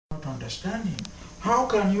understand him. How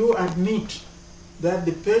can you admit that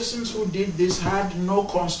the persons who did this had no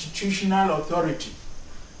constitutional authority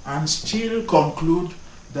and still conclude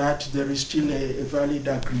that there is still a valid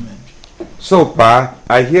agreement? So, Pa,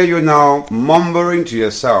 I hear you now mumbling to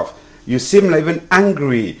yourself. You seem even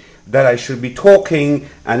angry that I should be talking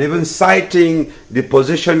and even citing the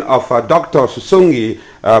position of Dr. Susungi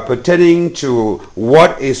pertaining to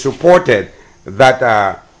what is reported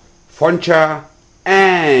that Foncha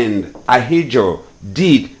and Ahijo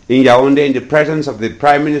did in Yaoundé in the presence of the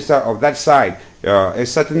Prime Minister of that side, a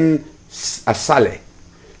certain Asale.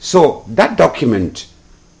 So that document,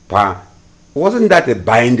 Pa, wasn't that a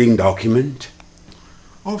binding document?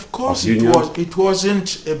 Of course it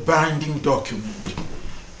wasn't a binding document.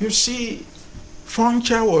 You see,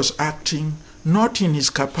 Foncha was acting not in his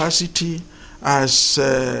capacity as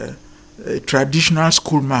a traditional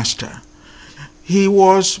schoolmaster. He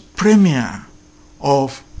was premier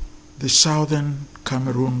of the Southern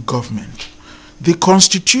Cameroon government. The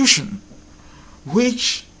constitution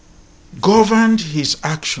which governed his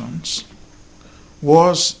actions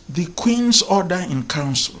was the Queen's Order in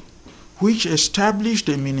Council, which established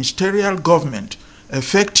a ministerial government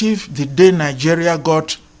effective the day Nigeria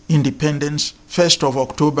got independence, 1st of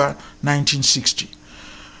October 1960.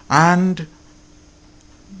 And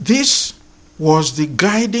this was the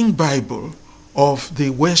guiding Bible of the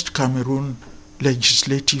West Cameroon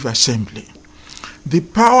Legislative Assembly. The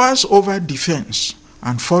powers over defense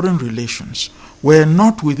and foreign relations were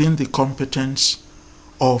not within the competence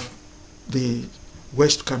of the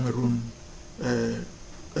West Cameroon,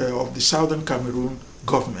 of the Southern Cameroon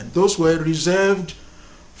government. Those were reserved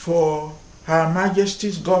for Her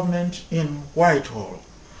Majesty's government in Whitehall.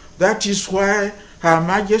 That is why Her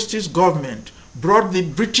Majesty's government brought the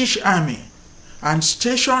British Army and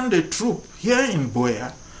stationed a troop here in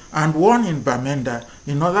Buea and one in Bamenda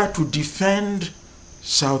in order to defend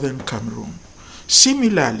Southern Cameroon.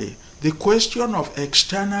 Similarly, the question of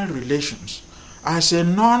external relations as a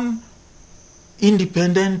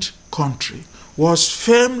non-independent country was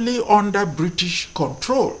firmly under British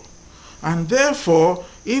control. And therefore,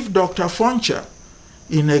 if Dr. Foncha,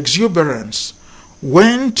 in exuberance,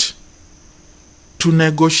 went to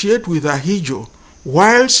negotiate with Ahijo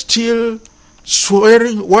while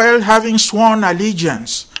having sworn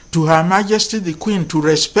allegiance to Her Majesty the Queen to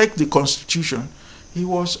respect the Constitution, he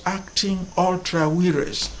was acting ultra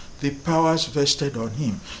vires, the powers vested on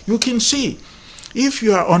him. You can see, if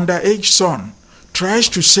your underage son tries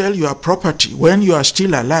to sell your property when you are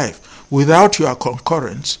still alive without your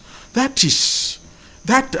concurrence, that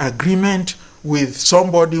agreement with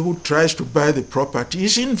somebody who tries to buy the property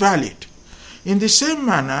is invalid. In the same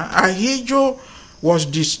manner, Ahijo was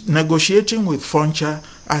negotiating with Foncha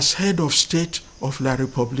as head of state of La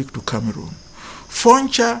République du Cameroon.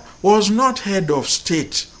 Foncha was not head of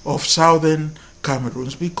state of Southern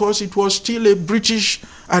Cameroons because it was still a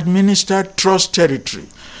British-administered trust territory.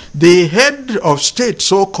 The head of state,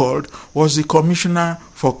 so-called, was the Commissioner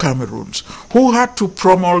for Cameroons, who had to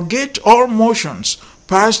promulgate all motions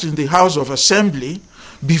passed in the House of Assembly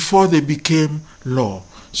before they became law.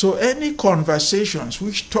 So any conversations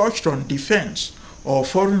which touched on defense or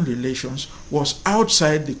foreign relations was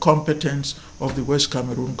outside the competence of the West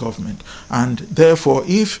Cameroon government. And therefore,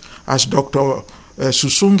 if, as Dr.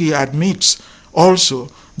 Susungi admits also,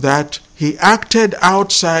 that he acted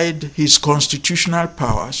outside his constitutional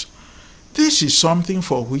powers, this is something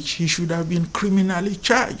for which he should have been criminally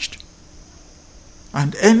charged.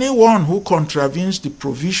 And anyone who contravenes the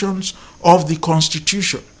provisions of the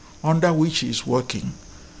Constitution under which he is working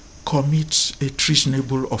commits a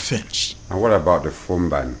treasonable offense. And what about the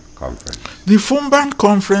Fumban Conference? The Fumban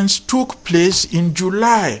Conference took place in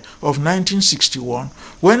July of 1961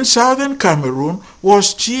 when Southern Cameroon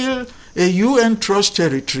was still a UN trust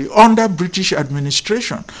territory under British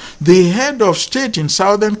administration. The head of state in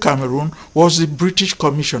Southern Cameroon was the British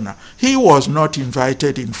Commissioner. He was not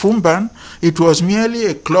invited in Fumban. It was merely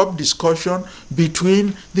a club discussion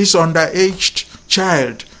between this underaged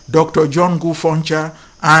child, Dr. John Foncha,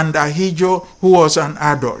 and Ahijo, who was an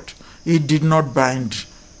adult. It did not bind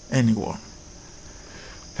anyone.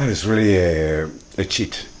 That is really a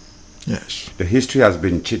cheat. Yes. The history has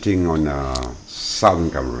been cheating on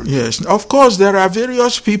Southern Cameroon. Yes. Of course, there are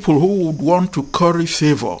various people who would want to curry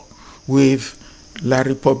favor with La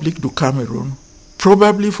République du Cameroon,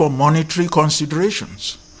 probably for monetary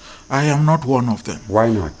considerations. I am not one of them.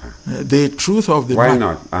 Why not? The truth of the matter... Why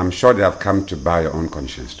not? I'm sure they have come to buy your own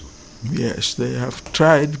conscience too. Yes, they have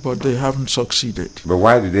tried, but they haven't succeeded. But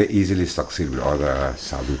why do they easily succeed with other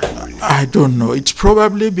Southern Cameroonians? I don't know. It's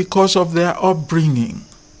probably because of their upbringing.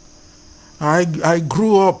 I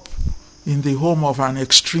grew up in the home of an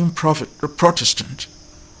extreme Protestant.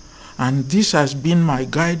 And this has been my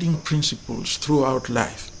guiding principles throughout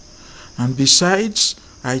life. And besides,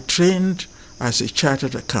 I trained as a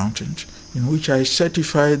chartered accountant, in which I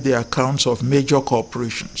certified the accounts of major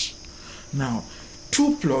corporations. Now,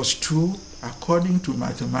 2 plus 2, according to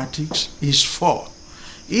mathematics, is 4.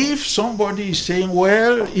 If somebody is saying,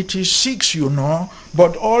 well, it is 6, you know,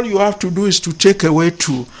 but all you have to do is to take away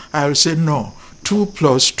 2, I will say, no, 2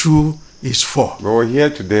 plus 2 is 4. But we're here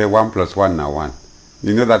today, 1 plus 1 now 1.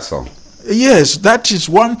 You know that song? Yes, that is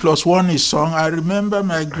 1 plus 1 is song. I remember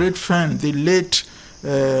my great friend, the late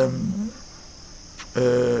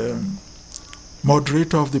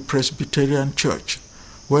moderator of the Presbyterian Church,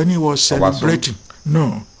 when he was celebrating,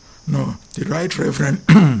 the Right Reverend,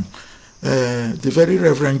 the Very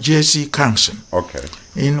Reverend J.C. Kanson. Okay.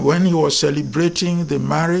 When he was celebrating the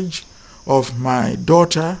marriage of my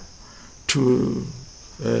daughter to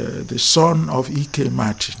the son of E.K.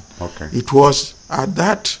 Martin. Okay. It was at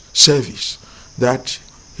that service that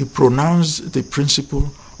he pronounced the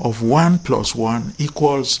principle of 1 plus 1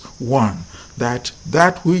 equals 1,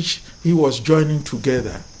 that which he was joining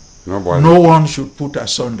together, no one should put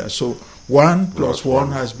asunder. So 1 plus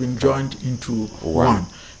 1 has been joined into 1.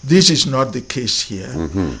 This is not the case here.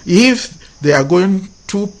 Mm-hmm. If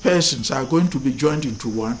two persons are going to be joined into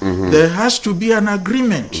 1, there has to be an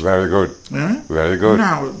agreement. Very good. Very good.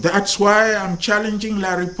 Now, that's why I'm challenging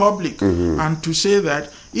La Republic and to say that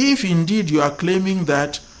if indeed you are claiming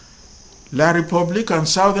that La Republic and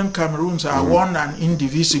Southern Cameroons are one and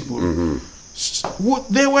indivisible,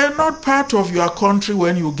 they were not part of your country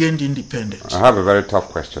when you gained independence. I have a very tough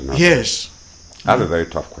question now. Yes. I have a very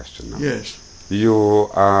tough question now. Yes. You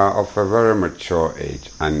are of a very mature age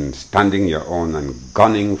and standing your own and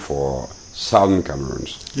gunning for Southern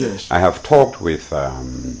Cameroons. Yes. I have talked with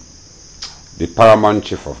the paramount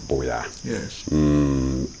chief of Buea, yes,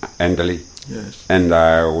 Endeley. Yes. And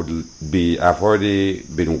I've already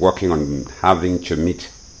been working on having to meet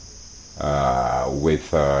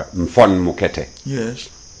with Mukete. Yes.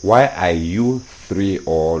 Why are you three,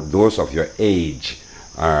 or those of your age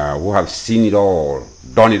who have seen it all,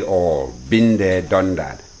 done it all, been there, done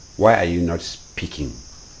that, why are you not speaking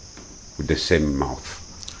with the same mouth?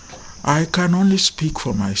 I can only speak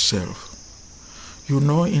for myself. You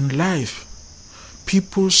know, in life,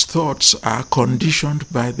 people's thoughts are conditioned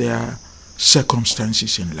by their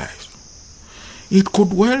circumstances in life. It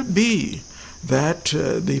could well be that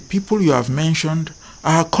the people you have mentioned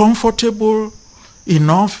are comfortable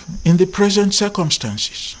enough in the present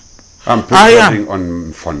circumstances. I'm putting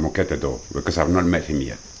on Mukete though, because I've not met him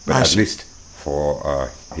yet. But at least for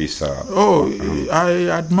his... I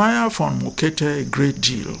admire Mukete a great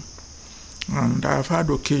deal. And I've had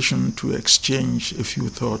occasion to exchange a few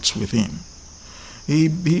thoughts with him. He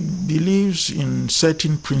believes in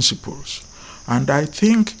certain principles. And I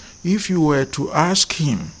think if you were to ask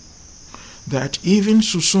him that even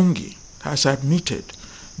Susungi has admitted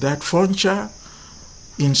that Foncha,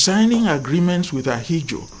 in signing agreements with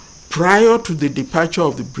Ahijo, prior to the departure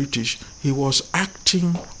of the British, he was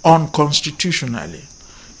acting unconstitutionally.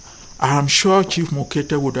 I am sure Chief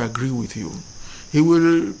Mukete would agree with you. He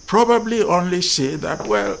will probably only say that,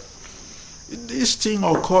 well, this thing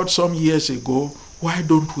occurred some years ago, why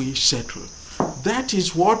don't we settle? That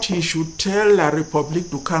is what he should tell La Republique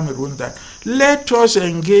du Cameroon, that let us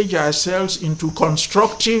engage ourselves into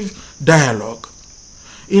constructive dialogue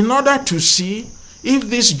in order to see if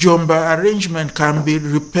this Jomba arrangement can be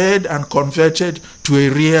repaired and converted to a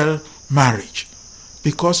real marriage.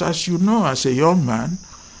 Because as you know, as a young man,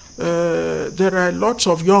 there are lots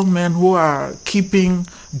of young men who are keeping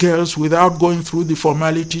girls without going through the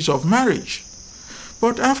formalities of marriage.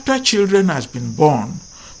 But after children has been born,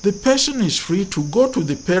 the person is free to go to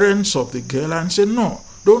the parents of the girl and say, no,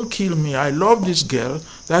 don't kill me. I love this girl.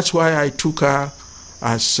 That's why I took her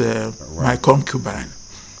as my concubine.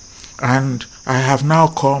 And I have now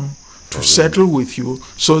come to settle with you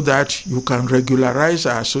so that you can regularize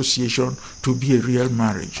our association to be a real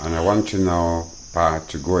marriage. And I want you now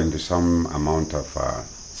to go into some amount of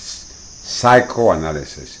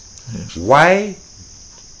psychoanalysis. Yes.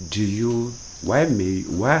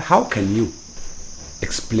 How can you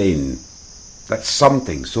explain that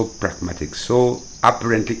something so pragmatic, so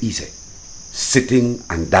apparently easy, sitting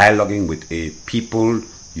and dialoguing with a people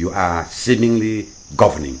you are seemingly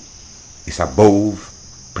governing, is above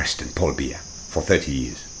President Paul Biya for 30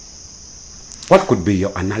 years? What could be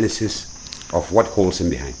your analysis of what holds him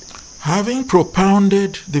behind? Having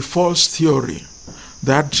propounded the false theory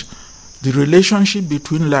that the relationship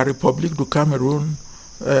between La Republique du Cameroon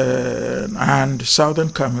and Southern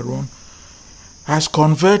Cameroon has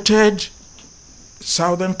converted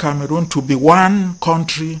Southern Cameroon to be one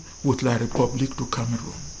country with La République du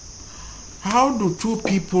Cameroon. How do two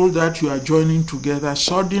people that you are joining together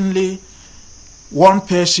suddenly one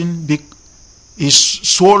person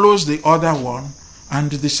swallows the other one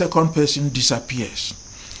and the second person disappears?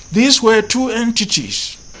 These were two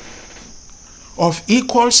entities of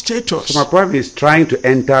equal status. So my point is trying to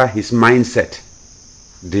enter his mindset.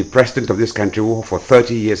 The president of this country who for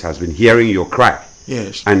 30 years has been hearing your cry.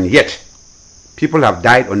 Yes. And yet, people have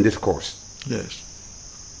died on this course. Yes.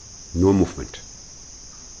 No movement.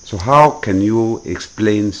 So how can you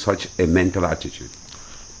explain such a mental attitude?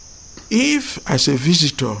 If, as a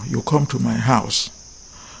visitor, you come to my house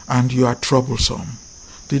and you are troublesome,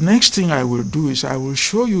 the next thing I will do is I will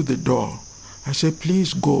show you the door. I say,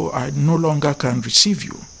 please go, I no longer can receive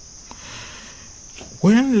you.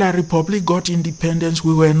 When La République got independence,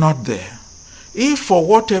 we were not there. If for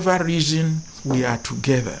whatever reason we are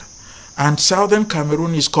together and Southern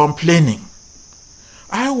Cameroon is complaining,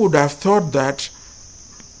 I would have thought that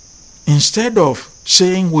instead of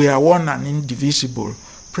saying we are one and indivisible,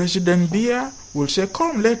 President Buea will say,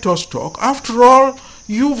 come, let us talk. After all,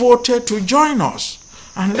 you voted to join us,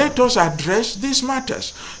 and let us address these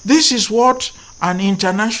matters. This is what an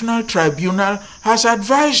international tribunal has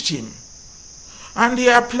advised him. And he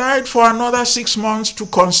applied for another 6 months to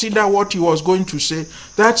consider what he was going to say.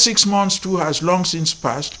 That 6 months too has long since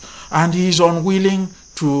passed, and he is unwilling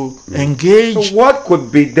to engage. So what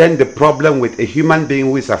could be then the problem with a human being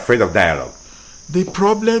who is afraid of dialogue? The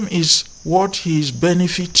problem is what he is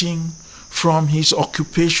benefiting from his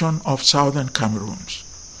occupation of Southern Cameroons.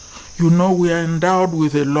 You know, we are endowed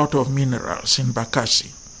with a lot of minerals in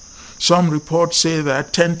Bakassi. Some reports say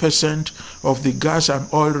that 10% of the gas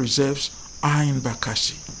and oil reserves are in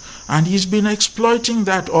Bakassi. And he's been exploiting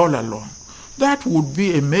that all along. That would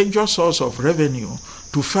be a major source of revenue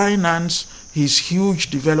to finance his huge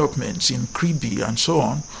developments in Kribi and so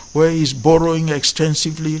on, where he's borrowing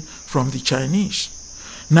extensively from the Chinese.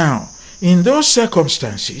 Now, in those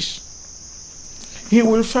circumstances, he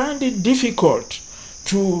will find it difficult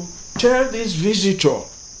to tell this visitor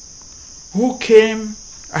who came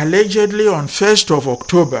allegedly on 1st of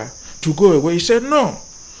October to go away. He said, no,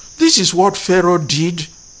 this is what Pharaoh did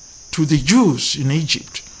to the Jews in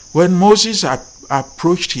Egypt when Moses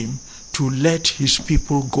approached him to let his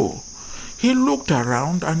people go. He looked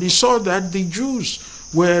around and he saw that the Jews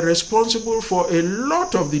were responsible for a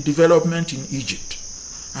lot of the development in Egypt.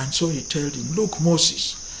 And so he told him, look,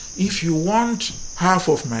 Moses, if you want half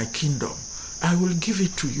of my kingdom, I will give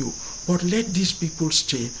it to you, but let these people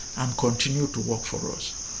stay and continue to work for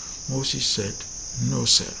us. Moses said, no,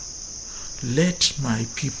 sir. Let my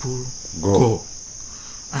people go.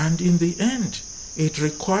 And in the end, it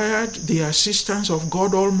required the assistance of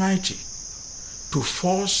God Almighty to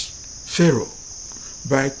force Pharaoh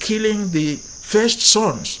by killing the first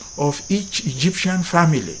sons of each Egyptian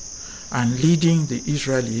family and leading the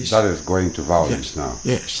Israelis. That is going to violence now.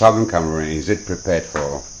 Yes. Southern Cameroon, is it prepared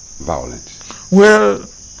for violence? Well,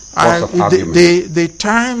 the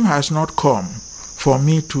time has not come for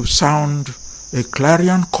me to sound a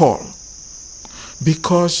clarion call,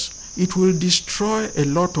 because it will destroy a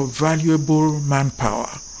lot of valuable manpower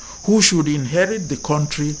who should inherit the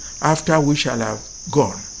country after we shall have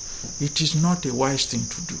gone. It is not a wise thing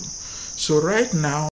to do. So right now,